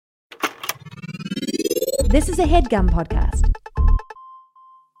This is a HeadGum podcast.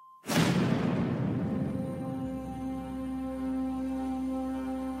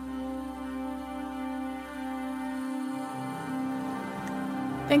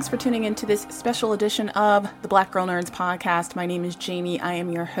 Thanks for tuning in to this special edition of the Black Girl Nerds podcast. My name is Jamie. I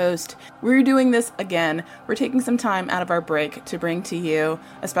am your host. We're doing this again. We're taking some time out of our break to bring to you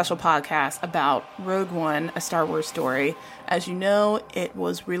a special podcast about Rogue One, a Star Wars story. As you know, it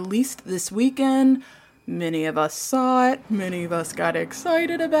was released this weekend. Many of us saw it. Many of us got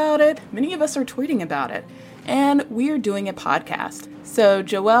excited about it. Many of us are tweeting about it. And we are doing a podcast. So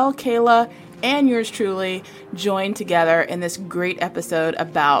Joelle, Kayla, and yours truly joined together in this great episode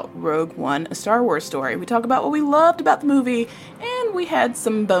about Rogue One, a Star Wars story. We talk about what we loved about the movie, and we had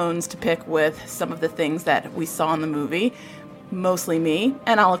some bones to pick with some of the things that we saw in the movie. Mostly me,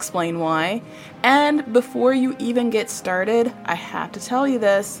 and I'll explain why. And before you even get started, I have to tell you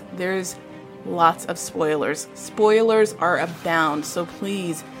this, there's lots of spoilers. Spoilers are abound, so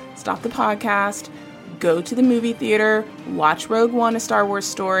please stop the podcast, go to the movie theater, watch Rogue One, a Star Wars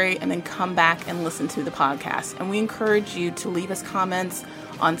story, and then come back and listen to the podcast. And we encourage you to leave us comments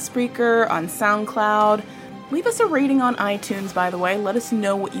on Spreaker, on SoundCloud. Leave us a rating on iTunes, by the way. Let us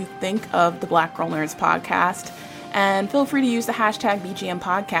know what you think of the Black Girl Nerds podcast. And feel free to use the hashtag BGM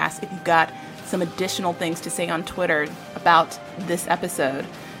podcast if you've got some additional things to say on Twitter about this episode.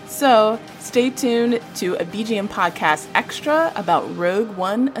 So, stay tuned to a BGM podcast extra about Rogue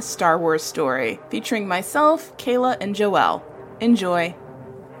One, a Star Wars story, featuring myself, Kayla, and Joelle. Enjoy.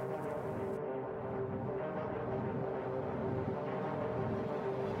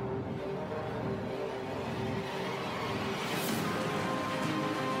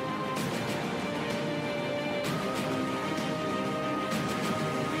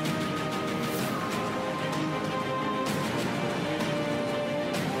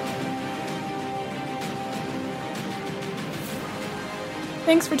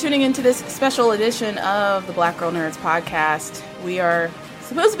 Thanks for tuning into this special edition of the Black Girl Nerds podcast. We are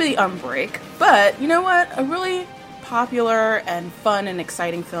supposed to be on break, but you know what? A really popular and fun and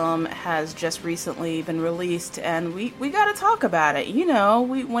exciting film has just recently been released, and we got to talk about it. You know,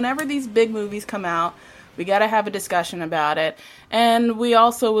 whenever these big movies come out, we got to have a discussion about it, and we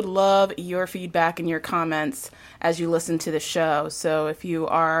also would love your feedback and your comments as you listen to the show. So if you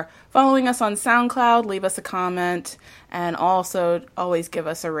are following us on SoundCloud, leave us a comment, and also always give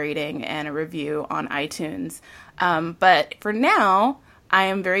us a rating and a review on iTunes. But for now, I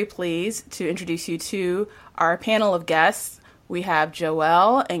am very pleased to introduce you to our panel of guests. We have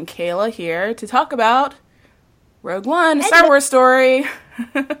Joelle and Kayla here to talk about Rogue One, a Star Wars story.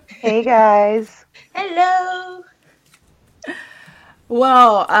 Hey guys. Hello.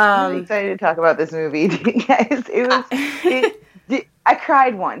 Well, I'm really excited to talk about this movie, guys. I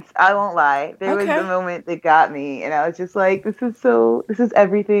cried once. I won't lie. There was a moment that got me, and I was just like, "This is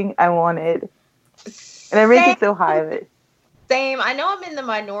everything I wanted," and I ranked it so high of it. Same. I know I'm in the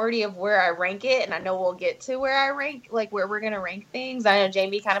minority of where I rank it, and I know we'll get to where I rank, like where we're gonna rank things. I know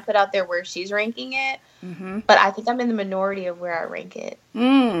Jamie kind of put out there where she's ranking it, but I think I'm in the minority of where I rank it.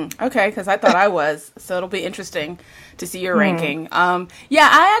 Okay, because I thought I was, so it'll be interesting to see your ranking. Yeah,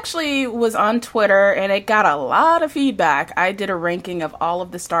 I actually was on Twitter, and it got a lot of feedback. I did a ranking of all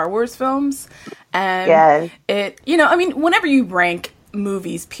of the Star Wars films, and whenever you rank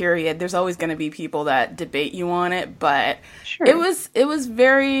movies, period, there's always going to be people that debate you on it, but it was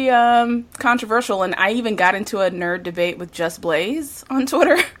very controversial, and I even got into a nerd debate with Just Blaze on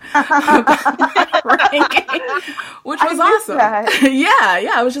Twitter about ranking, which was awesome.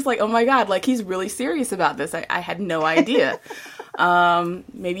 Yeah, I was just like, oh my god, like he's really serious about this. I had no idea.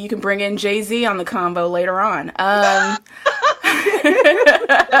 Maybe you can bring in Jay-Z on the combo later on. I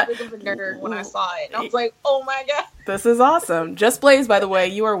was a nerd when I saw it. I was like, oh my god. This is awesome. Just Blaze, by the way,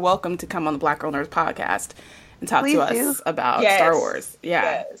 you are welcome to come on the Black Girl Nerds podcast and talk to us about Star Wars.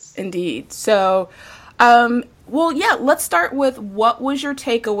 Yeah, indeed. So, let's start with what was your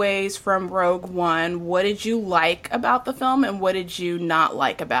takeaways from Rogue One? What did you like about the film, and what did you not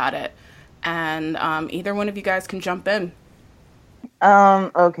like about it? And either one of you guys can jump in.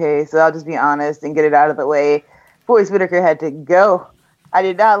 Okay, so I'll just be honest and get it out of the way. Forrest Whitaker had to go. I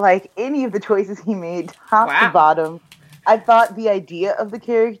did not like any of the choices he made, top to bottom. I thought the idea of the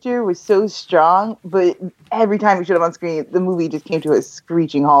character was so strong, but every time he showed up on screen, the movie just came to a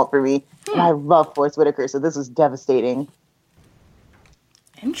screeching halt for me. And I love Forrest Whitaker, so this was devastating.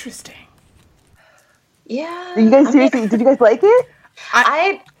 Interesting. Yeah. Did you guys like it?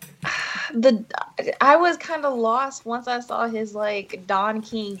 I was kind of lost once I saw his like Don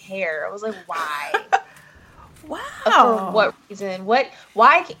King hair. I was like, why? Wow. For what reason?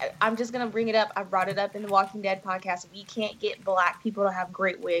 Why? I'm just going to bring it up. I brought it up in the Walking Dead podcast. We can't get black people to have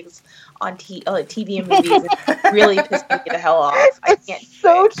great wigs on TV and movies. It really pissed me the hell off. I can't. It's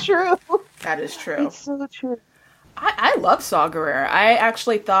so true. That is true. It's so true. I love Saw Gerrera. I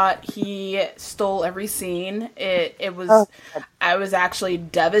actually thought he stole every scene. It was I was actually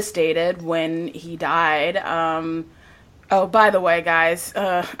devastated when he died. Oh, by the way, guys,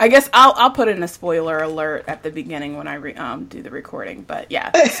 I guess I'll put in a spoiler alert at the beginning when I do the recording. But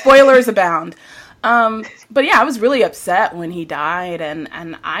yeah, spoilers abound. But yeah, I was really upset when he died,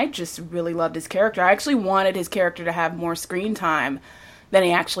 and I just really loved his character. I actually wanted his character to have more screen time than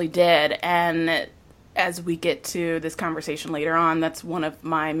he actually did, and as we get to this conversation later on, that's one of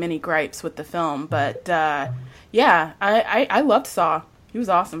my many gripes with the film. But yeah, I loved Saw. He was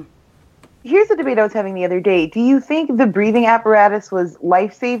awesome. Here's a debate I was having the other day. Do you think the breathing apparatus was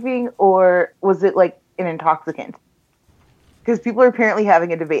life-saving, or was it like an intoxicant? Because people are apparently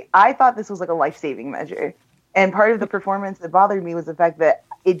having a debate. I thought this was like a life-saving measure. And part of the performance that bothered me was the fact that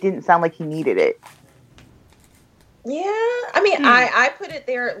it didn't sound like he needed it. Yeah, I mean, I put it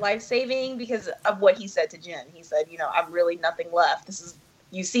there life-saving because of what he said to Jen. He said, I'm really nothing left.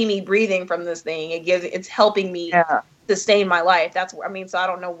 You see me breathing from this thing. It's helping me sustain my life. So I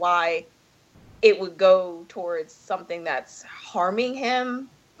don't know why it would go towards something that's harming him.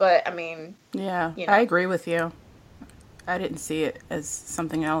 But I mean, yeah, I agree with you. I didn't see it as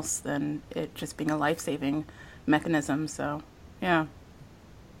something else than it just being a life-saving mechanism. So, yeah.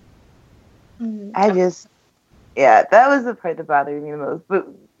 Yeah, that was the part that bothered me the most. But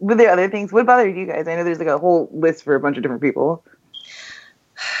were there other things? What bothered you guys? I know there's like a whole list for a bunch of different people.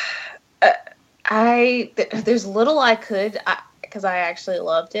 There's little I could, because I actually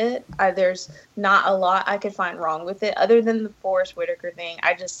loved it. There's not a lot I could find wrong with it, other than the Forrest Whitaker thing.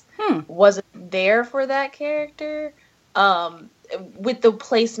 I just wasn't there for that character. With the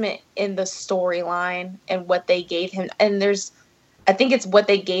placement in the storyline and what they gave him, and I think it's what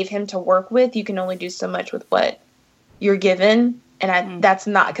they gave him to work with. You can only do so much with what you're given. And that's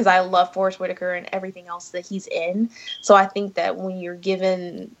not, because I love Forrest Whitaker and everything else that he's in. So I think that when you're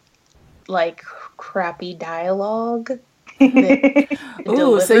given like crappy dialogue.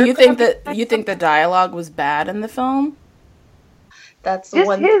 Ooh, so you think the dialogue was bad in the film? That's just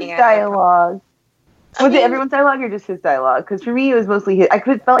one his thing. Dialogue. Was it everyone's dialogue or just his dialogue? Because for me, it was mostly his.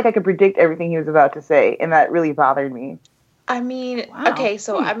 Felt like I could predict everything he was about to say, and that really bothered me. I mean, okay,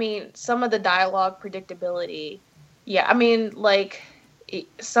 so I mean, some of the dialogue predictability, yeah, I mean, like,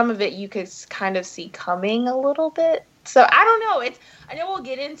 some of it you could kind of see coming a little bit. So I don't know. I know we'll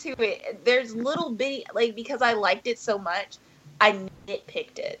get into it. There's little bitty, like, because I liked it so much, I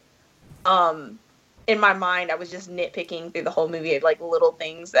nitpicked it. In my mind, I was just nitpicking through the whole movie of like little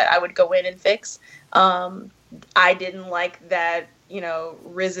things that I would go in and fix. I didn't like that,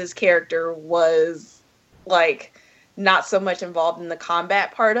 Riz's character was like not so much involved in the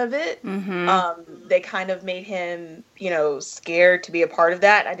combat part of it. Mm-hmm. They kind of made him, scared to be a part of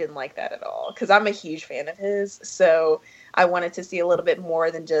that. I didn't like that at all because I'm a huge fan of his. So I wanted to see a little bit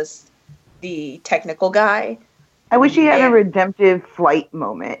more than just the technical guy. I wish he had a redemptive flight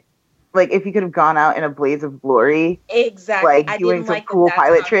moment. Like, if he could have gone out in a blaze of glory. Exactly. Like, doing some cool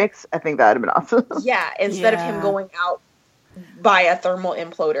pilot tricks, I think that would have been awesome. Yeah, instead of him going out by a thermal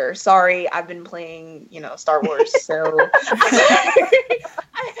imploder. Sorry, I've been playing, Star Wars, so I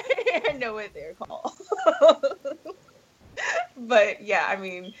know what they're called. But, yeah, I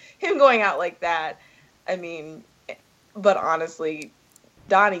mean, him going out like that, but honestly,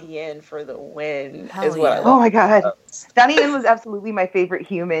 Donnie Yen for the win is what I love. Oh my god. Donnie Yen was absolutely my favorite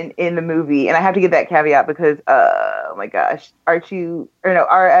human in the movie. And I have to give that caveat because, oh my gosh, RS,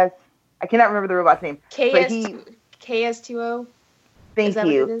 I cannot remember the robot's name. KS2O? Thank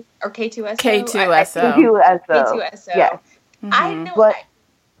you. Or K2SO? K2SO. K2SO. Yeah. Mm-hmm. I know.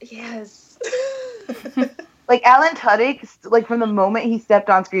 Yes. Like, Alan Tudyk, like, from the moment he stepped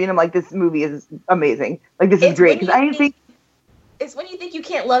on screen, I'm like, this movie is amazing. Like, this is great. Because I didn't think... It's when you think you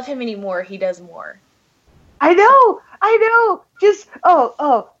can't love him anymore, he does more. I know. Just,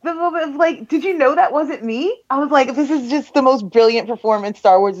 the moment of like, did you know that wasn't me? I was like, this is just the most brilliant performance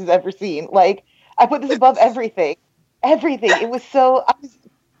Star Wars has ever seen. Like, I put this above everything. Everything. It was so, I was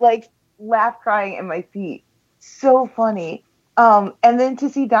like, crying in my seat. So funny. And then to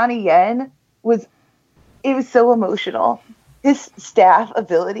see Donnie Yen was so emotional. His staff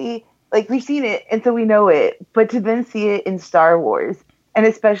ability, like, we've seen it, and so we know it. But to then see it in Star Wars, and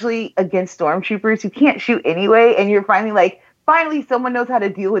especially against stormtroopers who can't shoot anyway, and you're finally like, finally someone knows how to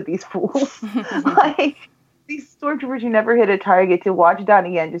deal with these fools. Like, these stormtroopers who never hit a target, to watch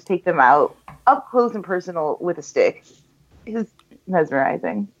Donnie Yen just take them out up close and personal with a stick is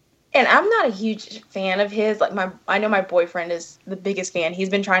mesmerizing. And I'm not a huge fan of his. Like I know my boyfriend is the biggest fan. He's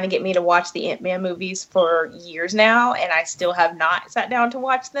been trying to get me to watch the Ant-Man movies for years now, and I still have not sat down to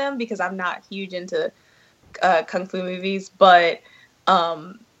watch them because I'm not huge into kung fu movies. But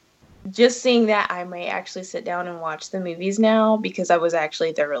just seeing that, I may actually sit down and watch the movies now because I was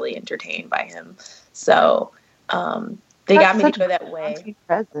actually thoroughly entertained by him. So they got me to go that way.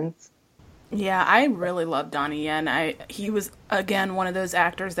 Presence. Yeah, I really love Donnie Yen. He was, again, one of those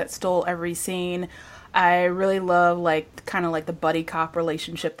actors that stole every scene. I really love, kind of the buddy cop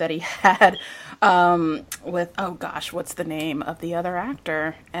relationship that he had with, oh gosh, what's the name of the other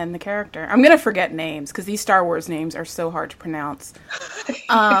actor and the character? I'm going to forget names because these Star Wars names are so hard to pronounce.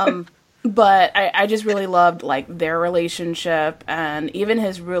 But I just really loved, their relationship, and even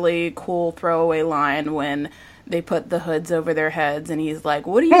his really cool throwaway line when they put the hoods over their heads and he's like,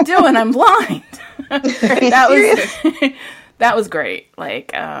 "What are you doing? I'm blind." That was great.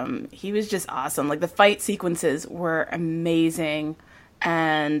 He was just awesome. The fight sequences were amazing,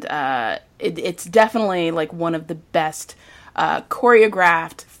 and it's definitely one of the best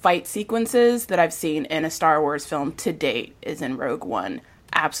choreographed fight sequences that I've seen in a Star Wars film to date is in Rogue One.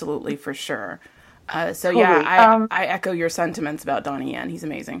 Absolutely, for sure. Totally. Yeah, I echo your sentiments about Donnie Yen. He's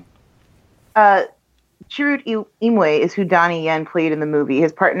amazing. Chirrut Imwe is who Donnie Yen played in the movie.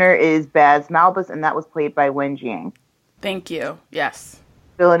 His partner is Baz Malbus, and that was played by Wen Jiang. Thank you. Yes.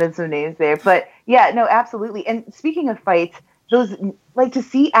 Filling in some names there. But yeah, no, absolutely. And speaking of fights, those, to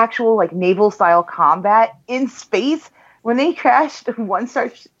see actual, naval-style combat in space, when they crashed one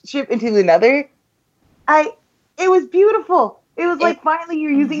starship into another, it was beautiful. It was finally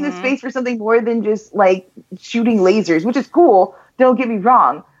you're using the space for something more than just, shooting lasers, which is cool, don't get me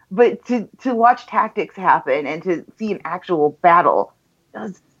wrong. But to watch tactics happen and to see an actual battle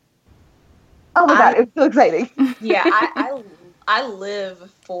does. Oh my God, it's so exciting. Yeah, I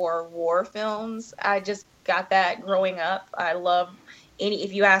live for war films. I just got that growing up. I love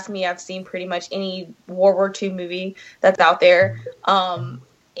if you ask me, I've seen pretty much any World War II movie that's out there.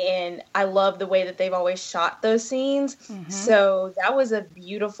 And I love the way that they've always shot those scenes. Mm-hmm. So that was a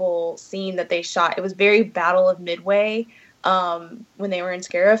beautiful scene that they shot. It was very Battle of Midway. When they were in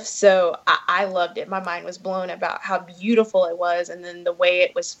Scarif. So I loved it. My mind was blown about how beautiful it was and then the way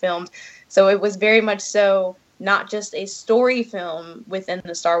it was filmed. So it was very much so not just a story film within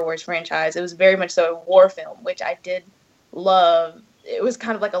the Star Wars franchise. It was very much so a war film, which I did love. It was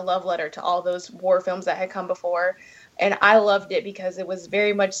kind of like a love letter to all those war films that had come before. And I loved it because it was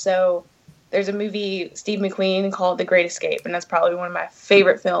very much so. There's a movie, Steve McQueen, called The Great Escape, and that's probably one of my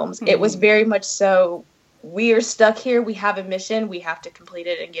favorite films. Mm-hmm. It was very much so, we are stuck here. We have a mission. We have to complete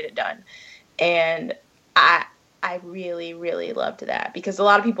it and get it done. And I really, really loved that because a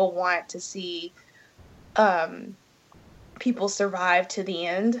lot of people want to see people survive to the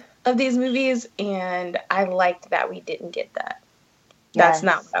end of these movies. And I liked that we didn't get that. Yes. That's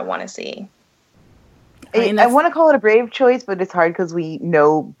not what I want to see. I want to call it a brave choice, but it's hard because we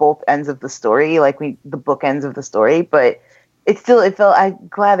know both ends of the story, the bookends of the story, but I'm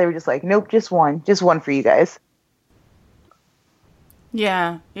glad they were just nope, just one for you guys.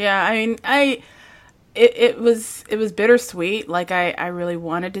 Yeah. I mean, it was bittersweet. I really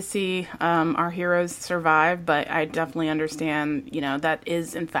wanted to see our heroes survive, but I definitely understand, that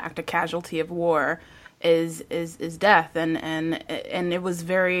is in fact a casualty of war is death, and it was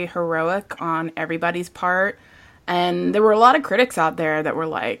very heroic on everybody's part. And there were a lot of critics out there that were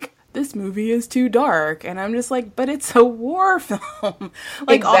like, this movie is too dark. And I'm just but it's a war film.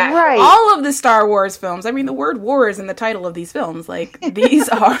 Exactly. All of the Star Wars films, I mean, the word war is in the title of these films. These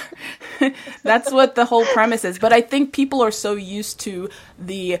are, that's what the whole premise is. But I think people are so used to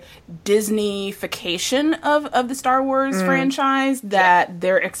the Disney-fication of the Star Wars franchise that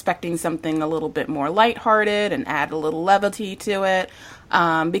they're expecting something a little bit more lighthearted and add a little levity to it.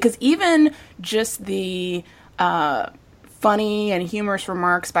 Because even just the funny and humorous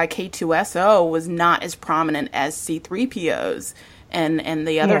remarks by K2SO was not as prominent as C-3PO's and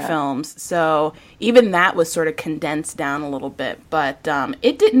the other films. So even that was sort of condensed down a little bit. But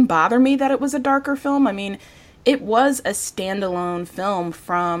it didn't bother me that it was a darker film. I mean, it was a standalone film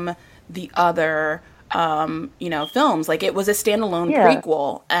from the other, films. It was a standalone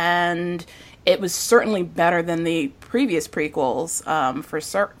prequel. And it was certainly better than the previous prequels,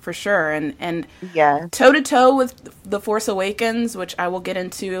 for sure. And toe-to-toe with The Force Awakens, which I will get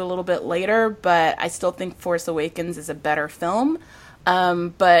into a little bit later, but I still think Force Awakens is a better film.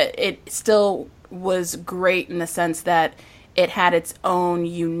 But it still was great in the sense that it had its own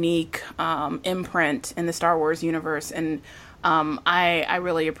unique imprint in the Star Wars universe, and I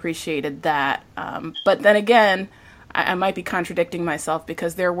really appreciated that. But then again, I might be contradicting myself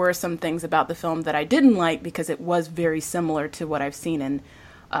because there were some things about the film that I didn't like because it was very similar to what I've seen in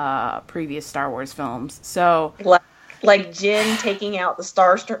previous Star Wars films. So, like Jyn taking out the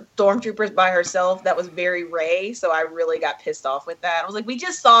stormtroopers by herself, that was very Rey. So I really got pissed off with that. I was like, we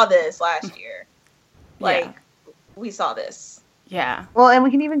just saw this last year. We saw this. Yeah. Well, and we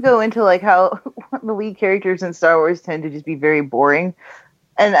can even go into like how the lead characters in Star Wars tend to just be very boring.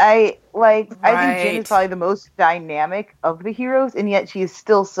 And I think Jyn is probably the most dynamic of the heroes, and yet she is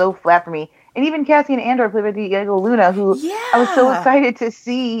still so flat for me. And even Cassian Andor, played by Diego Luna, who I was so excited to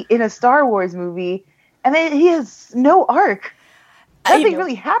see in a Star Wars movie, and he has no arc. Nothing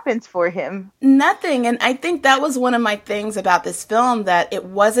really happens for him. Nothing. And I think that was one of my things about this film, that it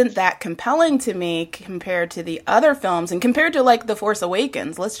wasn't that compelling to me compared to the other films, and compared to like The Force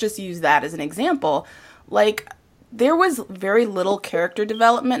Awakens. Let's just use that as an example. Like, there was very little character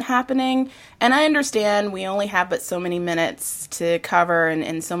development happening, and I understand we only have but so many minutes to cover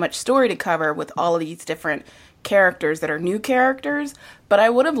and so much story to cover with all of these different characters that are new characters, but I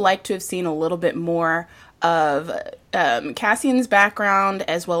would have liked to have seen a little bit more of Cassian's background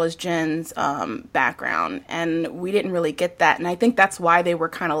as well as Jyn's background, and we didn't really get that, and I think that's why they were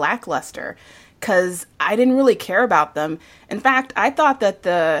kind of lackluster, because I didn't really care about them. In fact, I thought that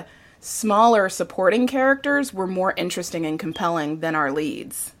the smaller supporting characters were more interesting and compelling than our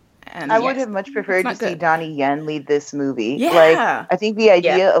leads. And I would have much preferred to see Donnie Yen lead this movie. Yeah. Like, I think the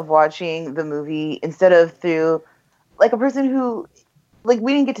idea of watching the movie instead of through like a person who, like,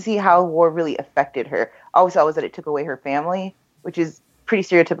 we didn't get to see how war really affected her. All we saw was that it took away her family, which is pretty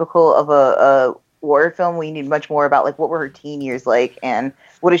stereotypical of a war film. We need much more about like what were her teen years like and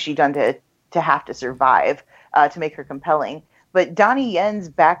what has she done to have to survive to make her compelling. But Donnie Yen's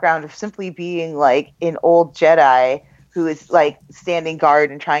background of simply being like an old Jedi who is like standing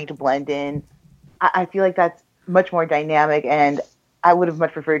guard and trying to blend in, I feel like that's much more dynamic, and I would have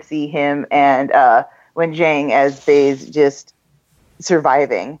much preferred to see him and Wen Zhang as Baze just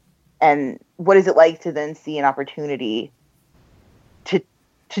surviving. And what is it like to then see an opportunity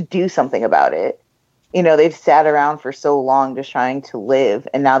to do something about it? You know, they've sat around for so long just trying to live,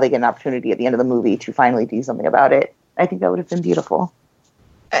 and now they get an opportunity at the end of the movie to finally do something about it. I think that would have been beautiful.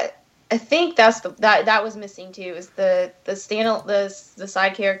 I think that's that was missing too, is the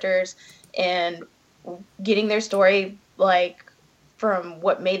side characters and getting their story, like, from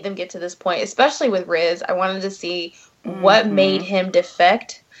what made them get to this point, especially with Riz. I wanted to see what made him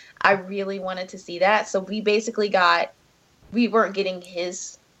defect. I really wanted to see that. So we weren't getting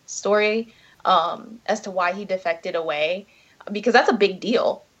his story as to why he defected away, because that's a big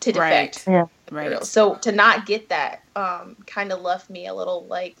deal to defect. Right. Yeah. Right. So to not get that kind of left me a little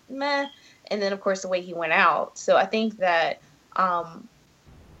like meh. And then of course the way he went out. So I think that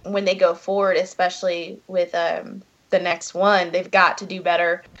when they go forward, especially with the next one, they've got to do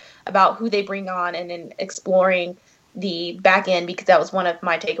better about who they bring on and then exploring the back end, because that was one of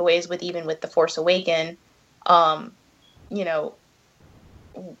my takeaways with The Force Awakens. You know,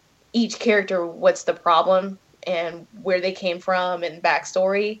 each character, what's the problem and where they came from and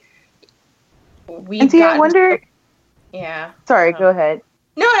backstory. I wonder. Yeah. Sorry, go ahead.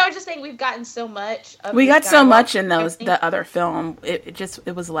 No, I was just saying we've gotten so much. We got so much in the other film.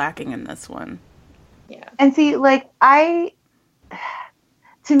 It was lacking in this one. Yeah. And see, like, to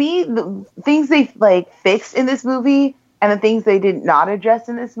me, the things they like fixed in this movie and the things they did not address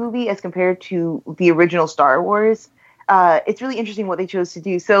in this movie as compared to the original Star Wars, it's really interesting what they chose to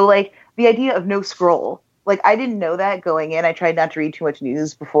do. So, like, the idea of no scroll. Like, I didn't know that going in. I tried not to read too much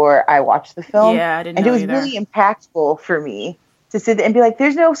news before I watched the film. Yeah, I didn't know. And it was really impactful for me to sit there and be like,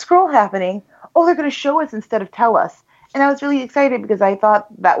 there's no scroll happening. Oh, they're going to show us instead of tell us. And I was really excited because I thought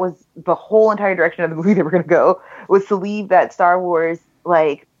that was the whole entire direction of the movie they were going to go, was to leave that Star Wars,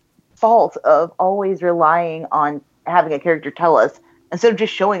 like, fault of always relying on having a character tell us instead of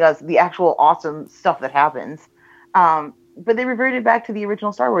just showing us the actual awesome stuff that happens. But they reverted back to the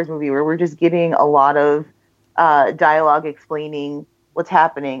original Star Wars movie where we're just getting a lot of dialogue explaining what's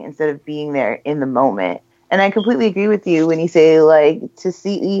happening instead of being there in the moment. And I completely agree with you when you say, like, to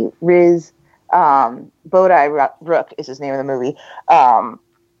see Riz, Bodhi Rook is his name in the movie,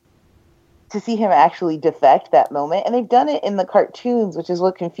 to see him actually defect that moment. And they've done it in the cartoons, which is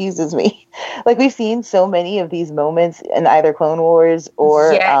what confuses me. Like, we've seen so many of these moments in either Clone Wars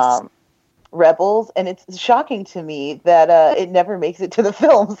or Rebels, and it's shocking to me that it never makes it to the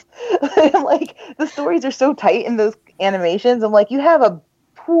films. Like, the stories are so tight in those animations. I'm like, you have a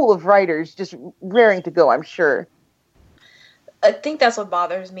pool of writers just raring to go, I'm sure. I think that's what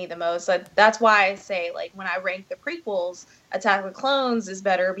bothers me the most. That's why I say, like, when I rank the prequels, Attack of the Clones is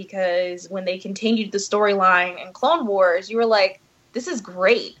better because when they continued the storyline in Clone Wars, you were like, this is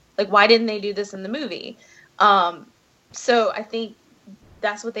great. Like, why didn't they do this in the movie? So I think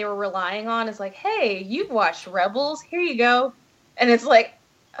that's what they were relying on, is like, hey, you've watched Rebels, here you go. And it's like,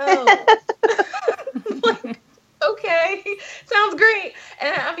 oh. Like, okay, sounds great.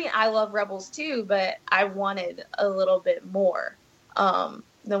 And I mean, I love Rebels too, but I wanted a little bit more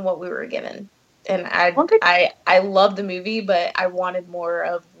than what we were given. And I love the movie, but I wanted more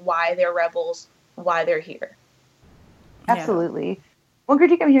of why they're rebels, why they're here. Absolutely. Yeah. One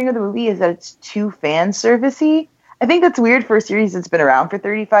critique I'm hearing of the movie is that it's too fan servicey. I think that's weird for a series that's been around for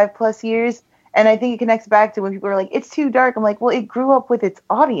 35 plus years. And I think it connects back to when people are like, it's too dark. I'm like, well, it grew up with its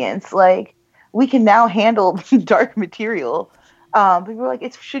audience. Like, we can now handle dark material. But people were like,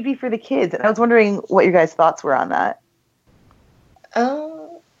 it should be for the kids. And I was wondering what your guys' thoughts were on that.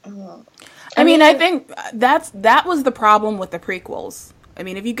 I mean, I think that was the problem with the prequels. I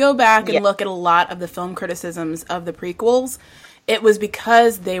mean, if you go back and look at a lot of the film criticisms of the prequels, it was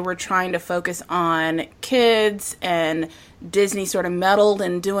because they were trying to focus on kids, and Disney sort of meddled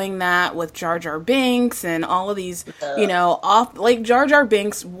in doing that with Jar Jar Binks and all of these, like Jar Jar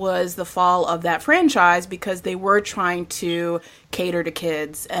Binks was the fall of that franchise because they were trying to cater to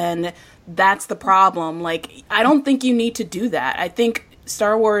kids. And that's the problem. Like, I don't think you need to do that. I think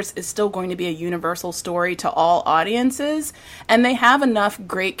Star Wars is still going to be a universal story to all audiences, and they have enough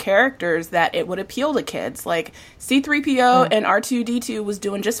great characters that it would appeal to kids. Like C-3PO and R2-D2 was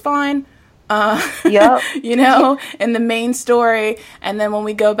doing just fine, in the main story. And then when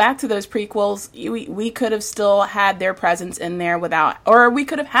we go back to those prequels, we could have still had their presence in there or we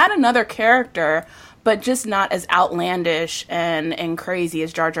could have had another character, but just not as outlandish and crazy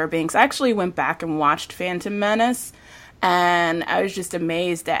as Jar Jar Binks. I actually went back and watched Phantom Menace, and I was just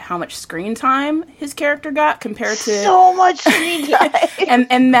amazed at how much screen time his character got compared to so much screen time.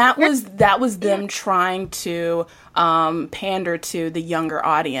 and that was them trying to pander to the younger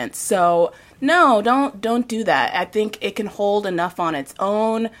audience. So no, don't do that. I think it can hold enough on its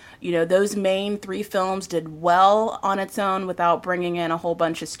own. Those main 3 films did well on its own without bringing in a whole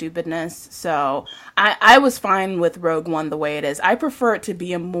bunch of stupidness. So I was fine with Rogue One the way it is. I prefer it to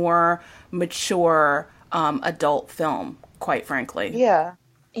be a more mature adult film, quite frankly. Yeah.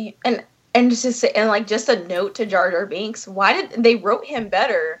 And just a note to Jar Jar Binks, why did they wrote him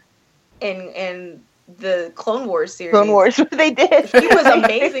better in the Clone Wars series? Clone Wars, they did. He was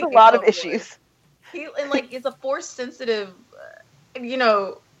amazing. A lot of issues. He is a force sensitive,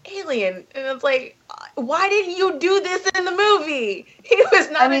 alien, and it's like, why didn't you do this in the movie? He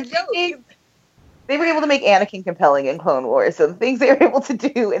was not a joke. They were able to make Anakin compelling in Clone Wars, so the things they were able to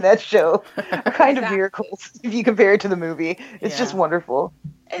do in that show are kind of miracles if you compare it to the movie. It's just wonderful.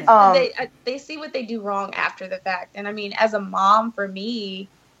 They see what they do wrong after the fact. And I mean, as a mom, for me,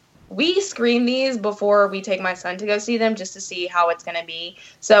 we screen these before we take my son to go see them just to see how it's going to be.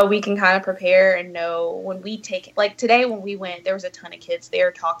 So we can kind of prepare and know when we take, like today when we went, there was a ton of kids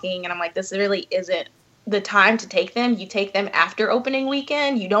there talking, and I'm like, this really isn't the time to take them. You take them after opening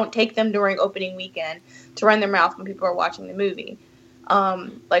weekend. You don't take them during opening weekend to run their mouth when people are watching the movie.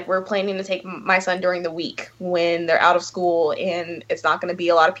 We're planning to take my son during the week when they're out of school, and it's not going to be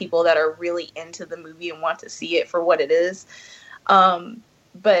a lot of people that are really into the movie and want to see it for what it is.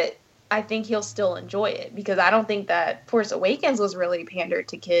 But I think he'll still enjoy it, because I don't think that Force Awakens was really pandered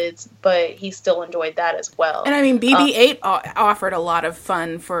to kids, but he still enjoyed that as well. And I mean, BB-8 offered a lot of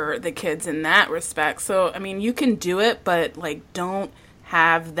fun for the kids in that respect. So, I mean, you can do it, but don't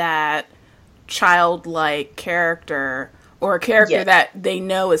have that childlike character or a character that they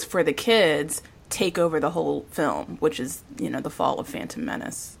know is for the kids take over the whole film, which is, the fall of Phantom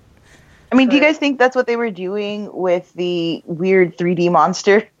Menace. I mean, do you guys think that's what they were doing with the weird 3D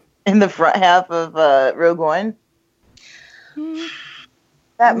monster in the front half of Rogue One?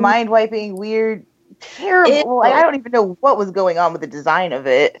 That mind-wiping, weird, terrible. I don't even know what was going on with the design of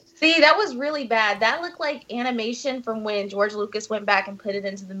it. See, that was really bad. That looked like animation from when George Lucas went back and put it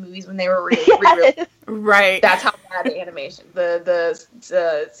into the movies when they were re-released. Right. That's how bad the animation, the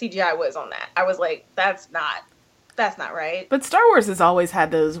CGI was on that. I was like, that's not right. But Star Wars has always had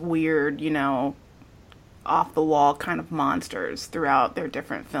those weird, off-the-wall kind of monsters throughout their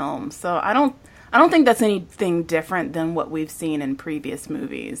different films. So I don't think that's anything different than what we've seen in previous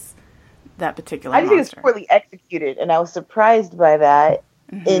movies, that particular monster. I think it's poorly executed, and I was surprised by that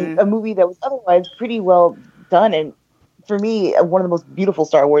in a movie that was otherwise pretty well done, and for me, one of the most beautiful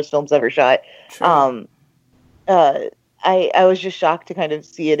Star Wars films ever shot. True. I was just shocked to kind of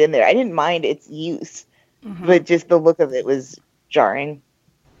see it in there. I didn't mind its use, but just the look of it was jarring.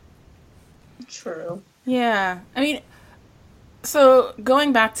 True. Yeah. I mean, so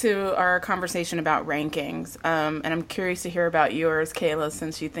going back to our conversation about rankings, and I'm curious to hear about yours, Kayla,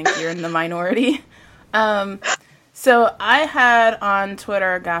 since you think you're in the minority. So I had on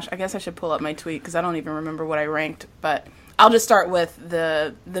Twitter, gosh, I guess I should pull up my tweet because I don't even remember what I ranked, but I'll just start with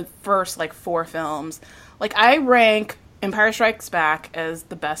the first, like, 4 films. Like, I rank Empire Strikes Back as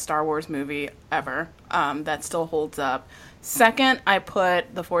the best Star Wars movie ever. That still holds up. Second, I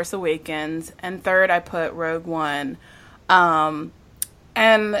put The Force Awakens. And third, I put Rogue One. And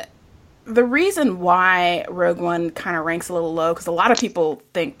the reason why Rogue One kind of ranks a little low, because a lot of people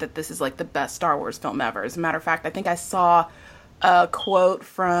think that this is like the best Star Wars film ever. As a matter of fact, I think I saw a quote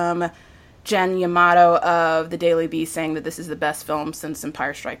from Jen Yamato of the Daily Beast saying that this is the best film since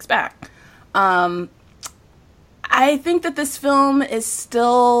Empire Strikes Back. I think that this film is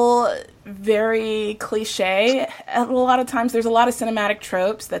still very cliche. A lot of times there's a lot of cinematic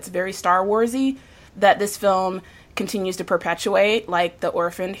tropes that's very Star Wars-y that this film continues to perpetuate, like the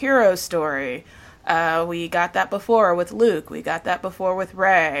orphaned hero story. We got that before with Luke. We got that before with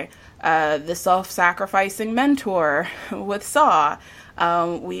Rey. The self-sacrificing mentor with Saw.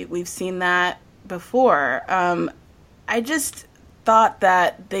 We've seen that before. I just thought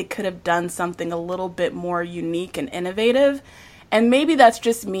that they could have done something a little bit more unique and innovative. And maybe that's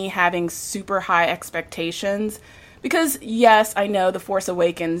just me having super high expectations. Because, yes, I know The Force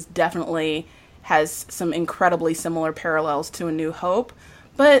Awakens definitely has some incredibly similar parallels to A New Hope.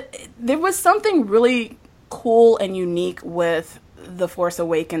 But there was something really cool and unique with The Force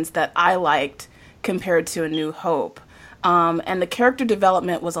Awakens that I liked compared to A New Hope. And the character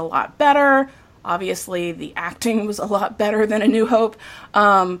development was a lot better. Obviously, the acting was a lot better than A New Hope.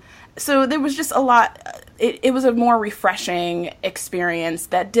 So there was just a lot. It was a more refreshing experience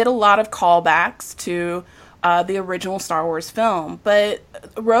that did a lot of callbacks to the original Star Wars film. But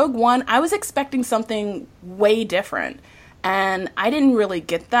Rogue One, I was expecting something way different. And I didn't really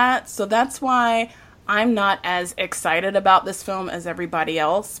get that. So that's why I'm not as excited about this film as everybody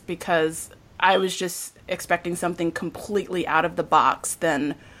else, because I was just expecting something completely out of the box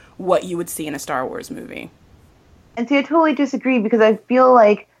than what you would see in a Star Wars movie. And see, I totally disagree, because I feel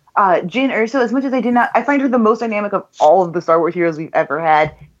like Jyn Erso, as much as I find her the most dynamic of all of the Star Wars heroes we've ever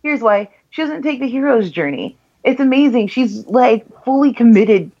had. Here's why. She doesn't take the hero's journey. It's amazing. She's like fully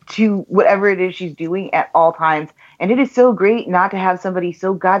committed to whatever it is she's doing at all times. And it is so great not to have somebody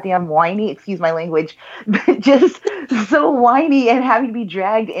so goddamn whiny, excuse my language, but just so whiny and having to be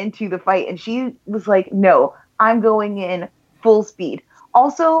dragged into the fight. And she was like, no, I'm going in full speed.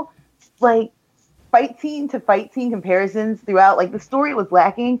 Also, like, fight scene to fight scene comparisons throughout, like, the story was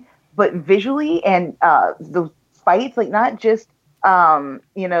lacking, but visually and the fights, like, not just,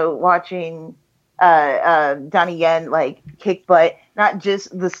 watching Donnie Yen, like, kick butt, not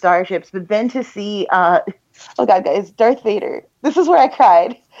just the starships, but then to see, oh god, guys, Darth Vader. This is where I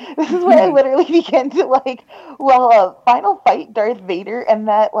cried. This is where I literally began to, like, final fight Darth Vader and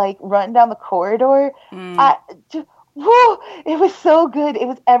that, like, run down the corridor. Whoa, it was so good. It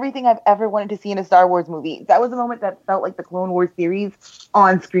was everything I've ever wanted to see in a Star Wars movie. That was a moment that felt like the Clone Wars series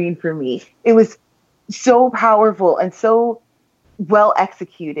on screen for me. It was so powerful and so well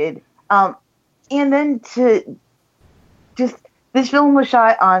executed. And then to just, this film was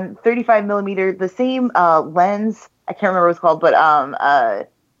shot on 35 millimeter, the same lens. I can't remember what it's called, but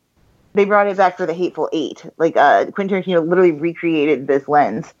they brought it back for The Hateful Eight. Like, Quentin Tarantino literally recreated this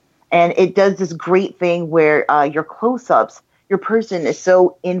lens. And it does this great thing where your close-ups, your person is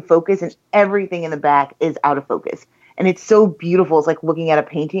so in focus and everything in the back is out of focus. And it's so beautiful. It's like looking at a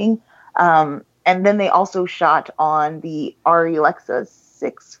painting. And then they also shot on the Arri Alexa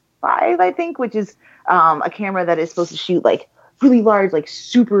 6.5, I think, which is a camera that is supposed to shoot like really large, like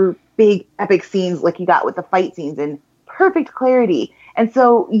super big epic scenes like you got with the fight scenes in perfect clarity. And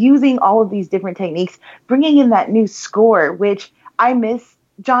so using all of these different techniques, bringing in that new score, which I miss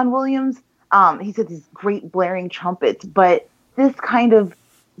John Williams. He's got these great blaring trumpets, but this kind of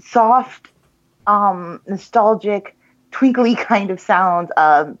soft, nostalgic, twinkly kind of sound.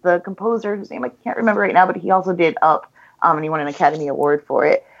 The composer, whose name I can't remember right now, but he also did Up, and he won an Academy Award for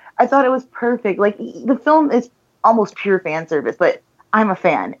it. I thought it was perfect. Like, the film is almost pure fan service, but I'm a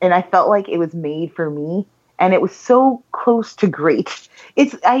fan, and I felt like it was made for me, and it was so close to great.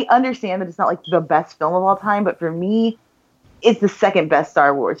 I understand that it's not like the best film of all time, but for me, it's the second best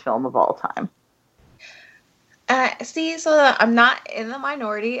Star Wars film of all time. See, so I'm not in the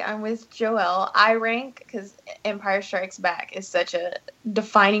minority. I'm with Joelle. I rank, because Empire Strikes Back is such a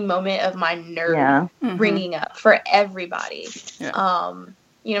defining moment of my nerd bringing up for everybody. Yeah. I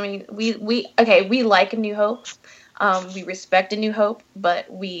mean, we like A New Hope. We respect A New Hope,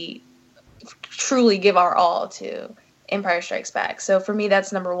 but we truly give our all to Empire Strikes Back. So for me,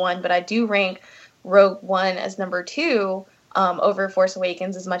 that's number one. But I do rank Rogue One as number two over Force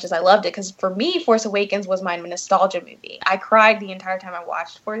Awakens, as much as I loved it. Because for me, Force Awakens was my nostalgia movie. I cried the entire time I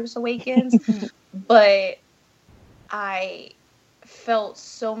watched Force Awakens, but I felt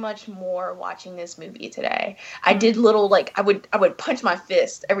so much more watching this movie today. I did little, like, I would punch my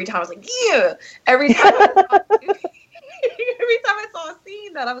fist every time. I was like, yeah! Every time I saw a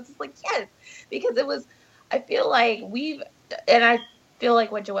scene that I was just like, yes! Because it was, I feel like I feel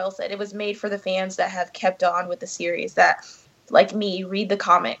like what Joelle said, it was made for the fans that have kept on with the series, that, like me, read the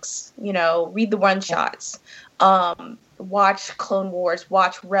comics, read the one-shots, watch Clone Wars,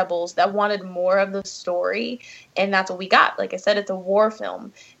 watch Rebels, that wanted more of the story, and that's what we got. Like I said, it's a war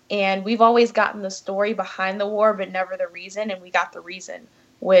film, and we've always gotten the story behind the war, but never the reason, and we got the reason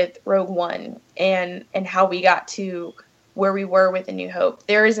with Rogue One, and how we got to where we were with A New Hope.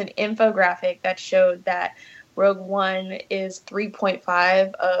 There is an infographic that showed that Rogue One is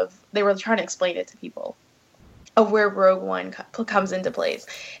 3.5 of, they were trying to explain it to people, of where Rogue One comes into place.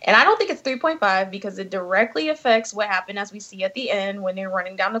 And I don't think it's 3.5 because it directly affects what happened, as we see at the end when they're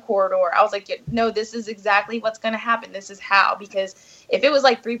running down the corridor. I was like, no, this is exactly what's going to happen. This is how. Because if it was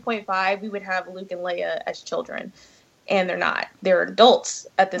like 3.5, we would have Luke and Leia as children. And they're not. They're adults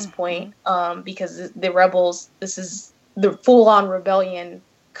at this point, because the rebels, this is the full-on rebellion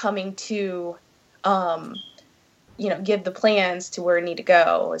coming to give the plans to where it need to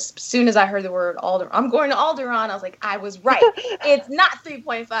go. As soon as I heard the word Alderaan, I'm going to Alderaan, I was like, I was right. It's not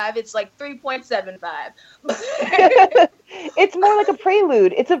 3.5, it's like 3.75. It's more like a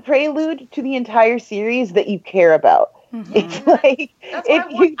prelude. It's a prelude to the entire series that you care about. Mm-hmm. It's like,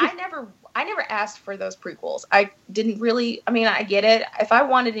 that's why I never asked for those prequels. I didn't really, I get it. If I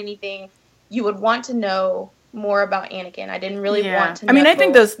wanted anything, you would want to know more about Anakin. I didn't really want to know. I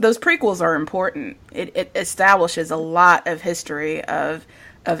think those prequels are important. It establishes a lot of history of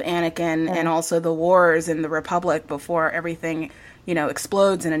Anakin and also the wars in the Republic before everything,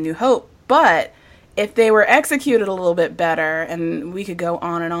 explodes in A New Hope. But if they were executed a little bit better, and we could go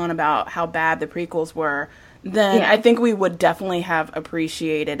on and on about how bad the prequels were, then I think we would definitely have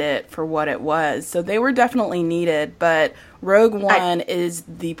appreciated it for what it was. So they were definitely needed, but Rogue One is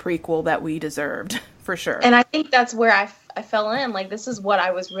the prequel that we deserved. For sure. And I think that's where I fell in. Like, this is what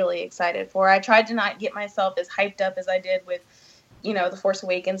I was really excited for. I tried to not get myself as hyped up as I did with, The Force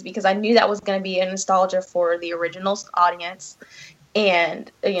Awakens, because I knew that was going to be a nostalgia for the original audience.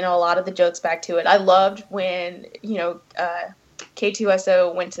 And, a lot of the jokes back to it. I loved when,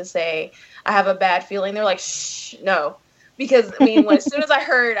 K2SO went to say, I have a bad feeling. They're like, shh, no. Because, as soon as I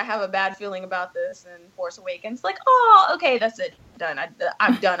heard I have a bad feeling about this in Force Awakens, like, oh, okay, that's it. Done.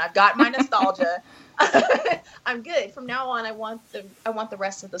 I'm done. I've got my nostalgia. I'm good. From now on, I want the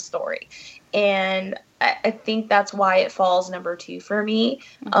rest of the story. And I think that's why it falls number two for me.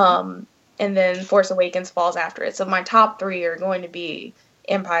 Mm-hmm. And then Force Awakens falls after it. So my top three are going to be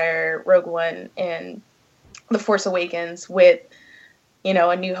Empire, Rogue One, and The Force Awakens, with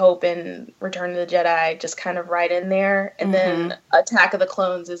A New Hope and Return of the Jedi just kind of right in there. And then Attack of the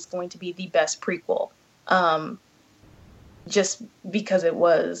Clones is going to be the best prequel. Just because it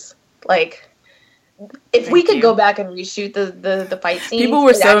was, like, if we could go back and reshoot the fight scenes. People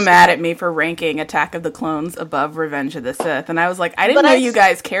were so mad at me for ranking Attack of the Clones above Revenge of the Sith. And I was like, I didn't know you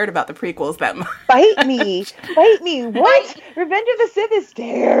guys cared about the prequels that much. Fight me. What? Revenge of the Sith is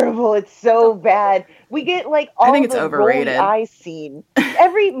terrible. It's so bad. We get, like, all I think it's the overrated. rolling eyes scene.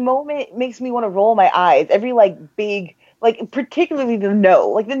 Every moment makes me want to roll my eyes. Every, like, big... Like, particularly the no.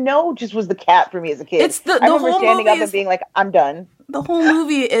 Like, the no just was the cat for me as a kid. I remember standing up and being like, I'm done. The whole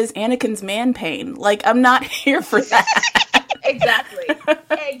movie is Anakin's man pain. Like, I'm not here for that. Exactly.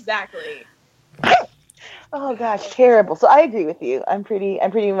 Oh, gosh, terrible. So I agree with you. I'm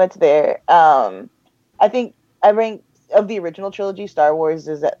pretty much there. I think I rank, of the original trilogy, Star Wars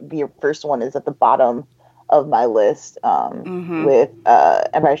is the first one is at the bottom of my list, with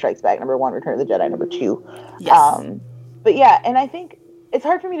Empire Strikes Back, number 1, Return of the Jedi, number 2. Yes. But yeah, and I think it's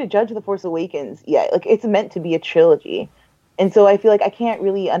hard for me to judge The Force Awakens yet. Like, it's meant to be a trilogy. And so I feel like I can't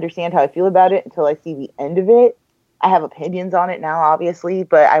really understand how I feel about it until I see the end of it. I have opinions on it now, obviously,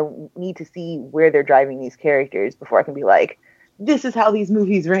 but I need to see where they're driving these characters before I can be like, this is how these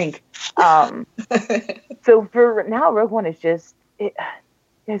movies rank. So for now, Rogue One is just,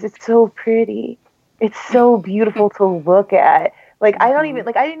 it's so pretty. It's so beautiful to look at. Like, I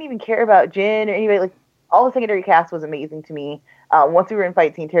didn't even care about Jyn or anybody. Like, all the secondary cast was amazing to me. Once we were in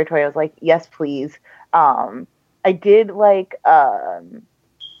fight scene territory, I was like, yes, please. I did like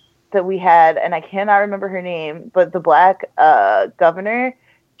that we had, and I cannot remember her name, but the black governor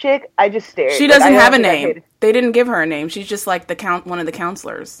chick, I just stared. She doesn't have a name. They didn't give her a name. She's just like one of the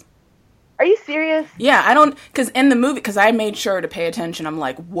counselors. Are you serious? Yeah, I don't, because in the movie, because I made sure to pay attention. I'm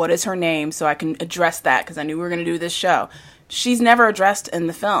like, what is her name? So I can address that, because I knew we were going to do this show. She's never addressed in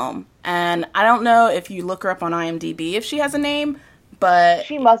the film. And I don't know if you look her up on IMDb if she has a name, but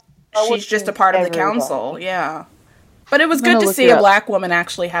she must. She's just a part of the council. Yeah. But it was good to see a black woman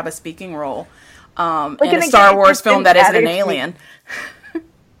actually have a speaking role in a Star Wars film that isn't an alien.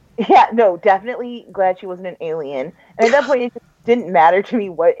 Yeah, no, definitely glad she wasn't an alien. And at that point, it just didn't matter to me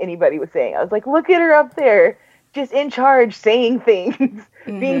what anybody was saying. I was like, look at her up there, just in charge, saying things,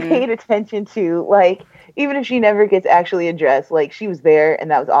 being paid attention to. Like, even if she never gets actually addressed, like, she was there, and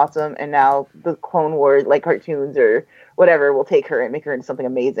that was awesome. And now the Clone Wars, like, cartoons or whatever, will take her and make her into something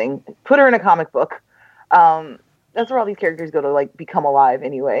amazing. Put her in a comic book. That's where all these characters go to, like, become alive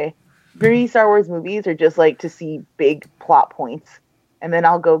anyway. For me, Star Wars movies are just, like, to see big plot points. And then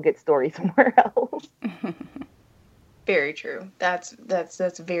I'll go get story somewhere else. Very true. That's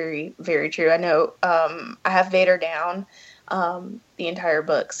very, very true. I know I have Vader down the entire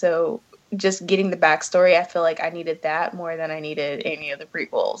book. So just getting the backstory, I feel like I needed that more than I needed any of the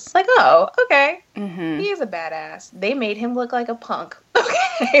prequels. Like, oh, okay. He is a badass. They made him look like a punk.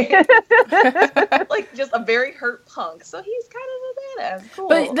 Okay. Like just a very hurt punk. So he's kind of a badass. Cool.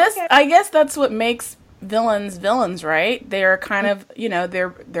 But I guess that's what makes villains, right? They're kind of,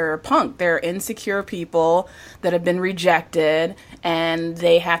 they're a punk. They're insecure people that have been rejected, and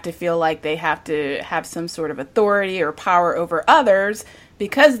they have to feel like they have to have some sort of authority or power over others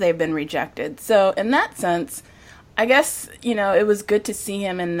because they've been rejected. So in that sense, I guess, it was good to see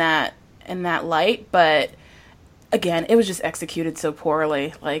him in that light, but again, it was just executed so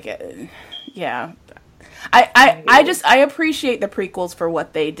poorly. Like, yeah. I appreciate the prequels for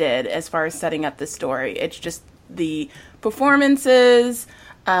what they did as far as setting up the story. It's just the performances,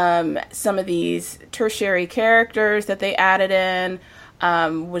 some of these tertiary characters that they added in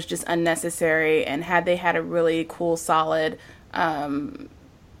was just unnecessary. And had they had a really cool, solid,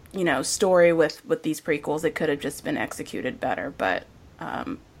 story with these prequels, it could have just been executed better. But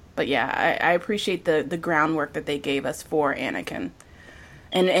yeah, I appreciate the groundwork that they gave us for Anakin.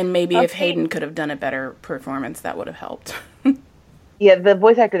 And maybe if Hayden could have done a better performance, that would have helped. Yeah, the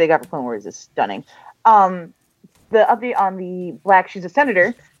voice actor they got for Clone Wars is stunning. The update on the black, she's a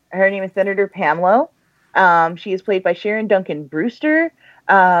senator. Her name is Senator Pamlo. She is played by Sharon Duncan Brewster.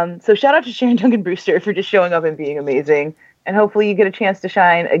 So shout out to Sharon Duncan Brewster for just showing up and being amazing. And hopefully you get a chance to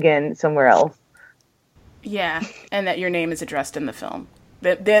shine again somewhere else. Yeah, and that your name is addressed in the film.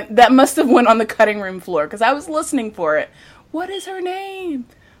 That must have went on the cutting room floor, because I was listening for it. What is her name?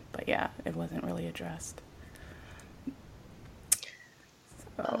 But yeah, it wasn't really addressed.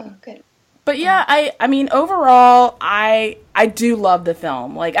 So. Oh, good. But yeah, I mean, overall, I do love the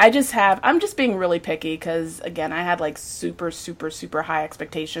film. Like, I'm just being really picky because, again, I had like super, super, super high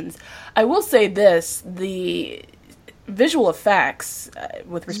expectations. I will say this, the visual effects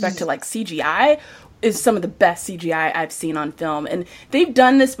with respect to like CGI is some of the best CGI I've seen on film. And they've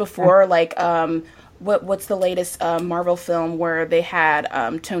done this before, like, what's the latest Marvel film where they had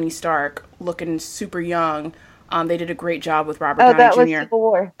Tony Stark looking super young? They did a great job with Robert Downey Jr. That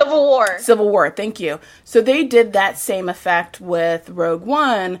was Civil War. Thank you. So they did that same effect with Rogue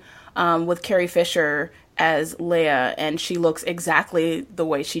One with Carrie Fisher as Leia, and she looks exactly the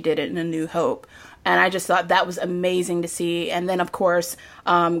way she did it in A New Hope. And I just thought that was amazing to see. And then, of course,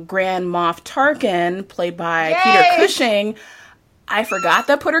 Grand Moff Tarkin, played by Peter Cushing. I forgot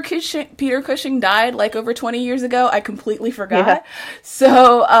that Peter Cushing died like over 20 years ago. I completely forgot. Yeah.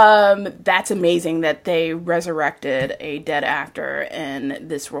 So that's amazing that they resurrected a dead actor in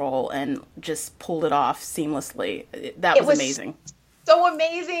this role and just pulled it off seamlessly. That was amazing. So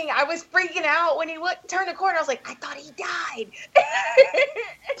amazing. I was freaking out when he turned the corner. I was like, I thought he died. And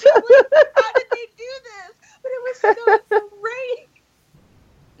I was like, how did they do this? But it was so great.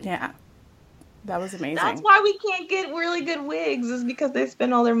 Yeah. That was amazing. That's why we can't get really good wigs, is because they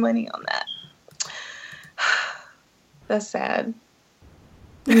spend all their money on that. That's sad.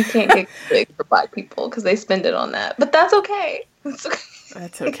 We can't get wigs for black people because they spend it on that. But that's okay.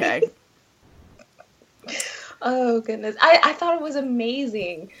 That's okay. Oh, goodness. I thought it was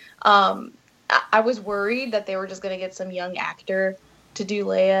amazing. I was worried that they were just going to get some young actor to do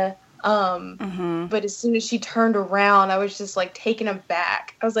Leia. But as soon as she turned around, I was just like taken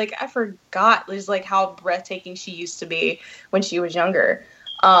aback. I was like, I forgot just like how breathtaking she used to be when she was younger.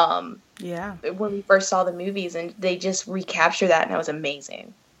 Yeah. When we first saw the movies, and they just recaptured that, and that was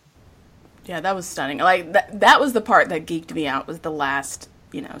amazing. Yeah, that was stunning. Like that was the part that geeked me out, was the last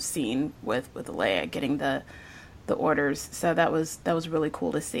scene with Leia getting the orders. So that was really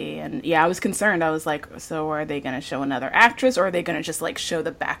cool to see. And yeah, I was concerned. I was like, so are they going to show another actress, or are they going to just like show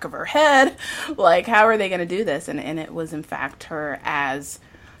the back of her head? Like, how are they going to do this? And it was in fact her as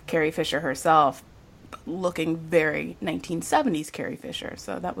Carrie Fisher herself, looking very 1970s Carrie Fisher.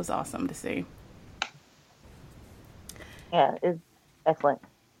 So that was awesome to see. Yeah, it's excellent.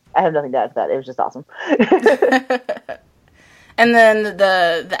 I have nothing to add to that. It was just awesome. And then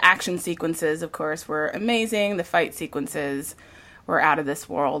the action sequences, of course, were amazing. The fight sequences were out of this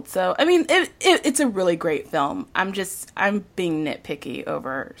world. So, I mean, it's a really great film. I'm being nitpicky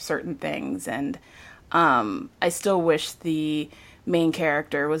over certain things. And I still wish the main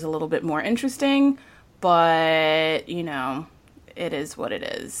character was a little bit more interesting. But, it is what it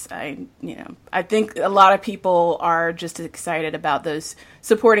is. I think a lot of people are just excited about those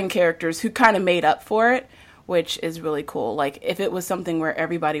supporting characters who kind of made up for it, which is really cool. Like, if it was something where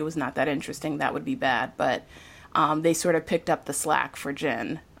everybody was not that interesting, that would be bad. But they sort of picked up the slack for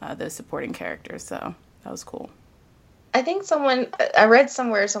Jyn, those supporting characters. So that was cool. I think I read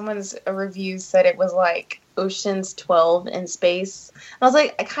somewhere, someone's review said it was like Ocean's 12 in space. And I was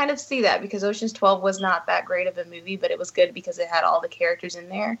like, I kind of see that, because Ocean's 12 was not that great of a movie, but it was good because it had all the characters in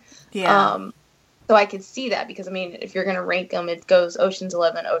there. Yeah. So I could see that, because, I mean, if you're going to rank them, it goes Ocean's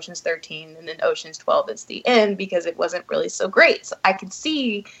 11, Ocean's 13, and then Ocean's 12 is the end, because it wasn't really so great. So I could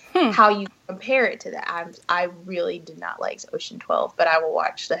see how you compare it to that. I really did not like Ocean 12, but I will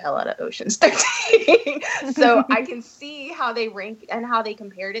watch the hell out of Ocean's 13. So I can see how they rank and how they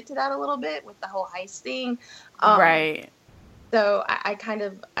compared it to that a little bit with the whole heist thing. Right. So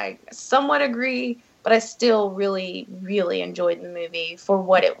I somewhat agree, but I still really, really enjoyed the movie for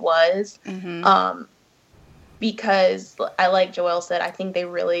what it was. Mm-hmm. Because, like Joelle said, I think they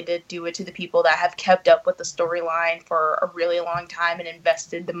really did do it to the people that have kept up with the storyline for a really long time and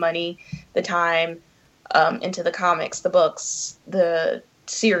invested the money, the time, into the comics, the books, the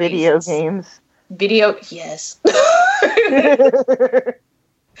series. Video games. Yes.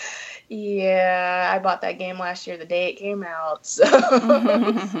 Yeah, I bought that game last year the day it came out. So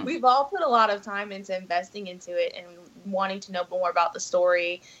we've all put a lot of time into investing into it and wanting to know more about the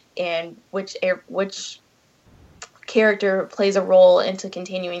story and which character plays a role into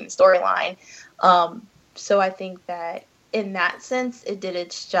continuing the storyline. So I think that in that sense, it did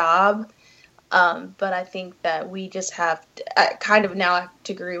its job. But I think that we just have to, kind of now have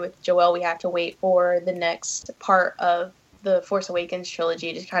to agree with Joelle. We have to wait for the next part of the Force Awakens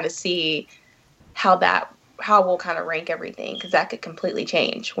trilogy to kind of see how we'll kind of rank everything, because that could completely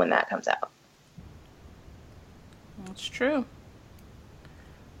change when that comes out. That's true.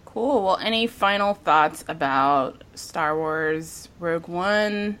 Cool. Well, any final thoughts about Star Wars Rogue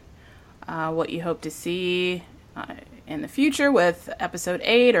One? What you hope to see in the future with Episode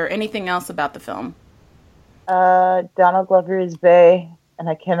 8, or anything else about the film? Donald Glover is bae, and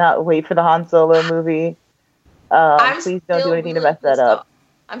I cannot wait for the Han Solo movie. Please don't do anything to mess that up.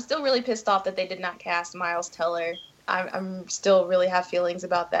 I'm still really pissed off that they did not cast Miles Teller. I'm still really have feelings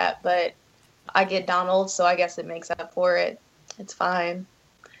about that, but I get Donald, so I guess it makes up for it. It's fine.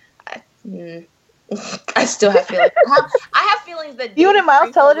 I still have feelings. I have feelings that you wanted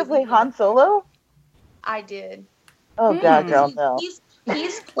Miles Teller to play Han Solo? I did. Oh God, girl, no.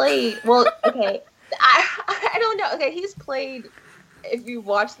 He's played. Well, okay. I don't know. Okay, he's played. If you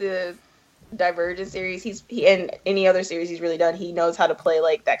watch the Divergent series, he and any other series he's really done, he knows how to play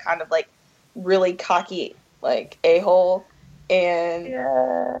like that kind of like really cocky like a-hole. And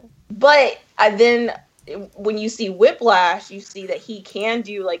yeah. But then when you see Whiplash, you see that he can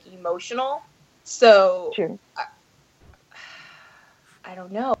do like emotional. So true. I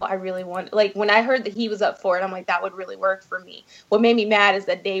don't know. I really want, like, when I heard that he was up for it, I'm like, that would really work for me. What made me mad is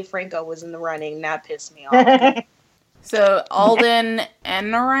that Dave Franco was in the running. That pissed me off. So Alden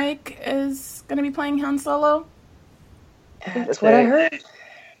Ehrenreich is going to be playing Han Solo? That's what I heard.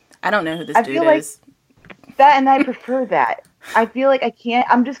 I don't know who this dude feel like is. That, and I prefer that. I feel like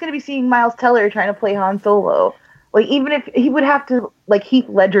I'm just going to be seeing Miles Teller trying to play Han Solo. Like, even if he would have to, like, Heath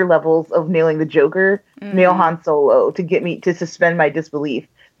Ledger levels of nailing the Joker, nail Han Solo to get me to suspend my disbelief.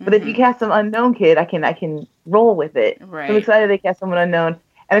 But if you cast some unknown kid, I can roll with it. Right. So I'm excited they cast someone unknown.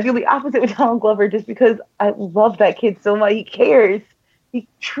 And I feel the opposite with Donald Glover, just because I love that kid so much. He cares. He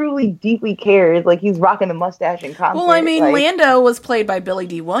truly, deeply cares. Like, he's rocking the mustache in concert. Well, I mean, Lando was played by Billy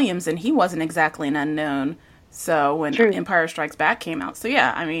D. Williams, and he wasn't exactly an unknown. So when Empire Strikes Back came out. So,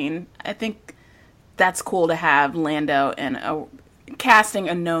 yeah, I mean, I think that's cool to have Lando and casting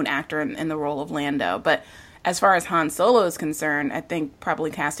a known actor in the role of Lando. But as far as Han Solo is concerned, I think probably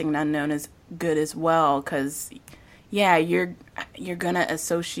casting an unknown is good as well, because, yeah, you're gonna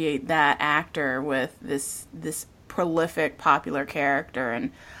associate that actor with this prolific, popular character.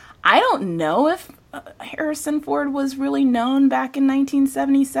 And I don't know if Harrison Ford was really known back in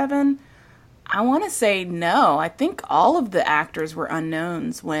 1977. I want to say no. I think all of the actors were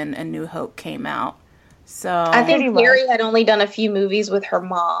unknowns when A New Hope came out. So I think Carrie had only done a few movies with her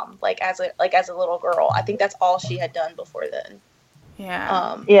mom, as a little girl. I think that's all she had done before then.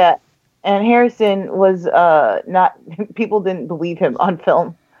 Yeah. Yeah. And Harrison was not. People didn't believe him on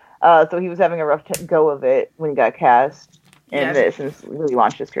film, so he was having a rough go of it when he got cast in this, and really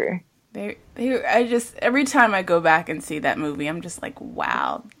launched his career. Every time I go back and see that movie, I'm just like,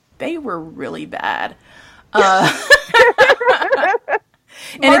 wow, they were really bad.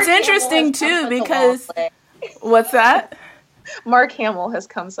 And it's interesting too because what's that? Mark Hamill has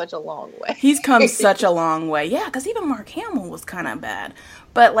come such a long way. He's come such a long way. Yeah, because even Mark Hamill was kind of bad.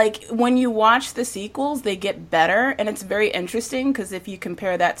 But, like, when you watch the sequels, they get better. And it's very interesting because if you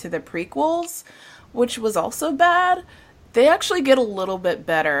compare that to the prequels, which was also bad, they actually get a little bit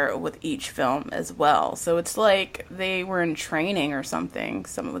better with each film as well. So it's like they were in training or something,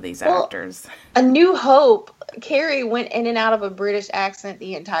 some of these actors. A New Hope, Carrie went in and out of a British accent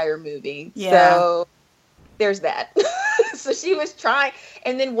the entire movie. Yeah. So there's that. So she was trying,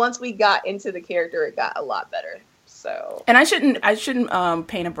 and then once we got into the character, it got a lot better. So, and I shouldn't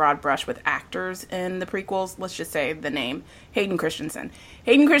paint a broad brush with actors in the prequels. Let's just say the name Hayden Christensen.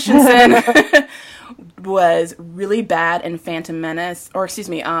 Hayden Christensen was really bad in Phantom Menace,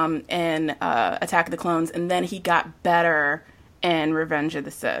 in Attack of the Clones, and then he got better in Revenge of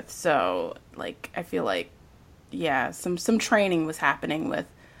the Sith. So, like, I feel like, yeah, some training was happening with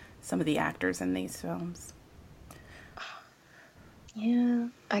some of the actors in these films. Yeah,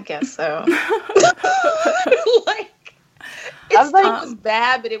 I guess so. It was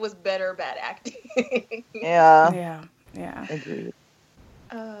bad, but it was better bad acting. Yeah. Agreed.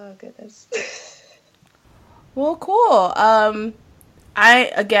 Oh, goodness. Well, cool.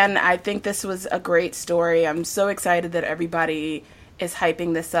 I think this was a great story. I'm so excited that everybody is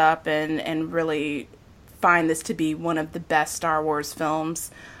hyping this up and really find this to be one of the best Star Wars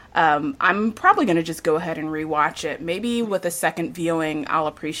films. I'm probably going to just go ahead and rewatch it. Maybe with a second viewing, I'll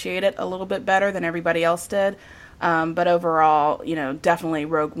appreciate it a little bit better than everybody else did. But overall, definitely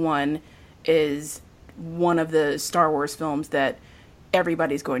Rogue One is one of the Star Wars films that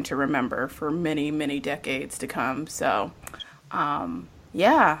everybody's going to remember for many, many decades to come. So,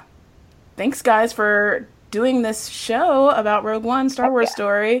 yeah. Thanks, guys, for doing this show about Rogue One, Star Wars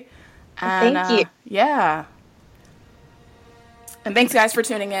story. And, thank you. Yeah. And thanks, guys, for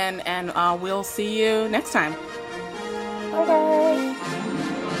tuning in, and we'll see you next time. Bye-bye.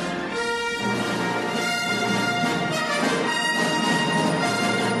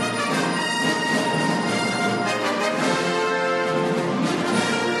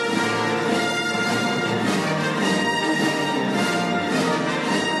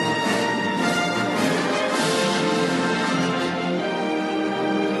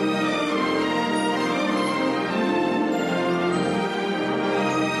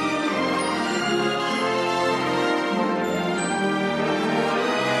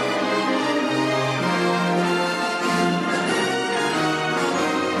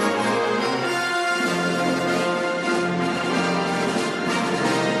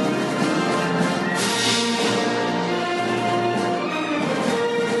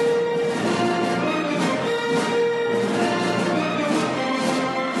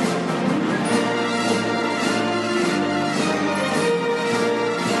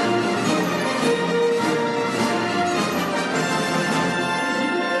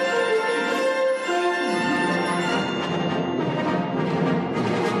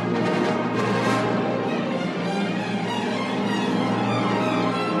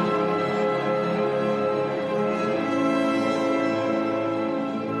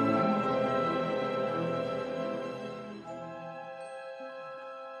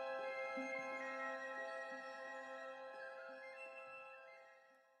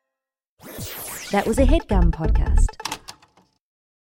 That was a HeadGum podcast.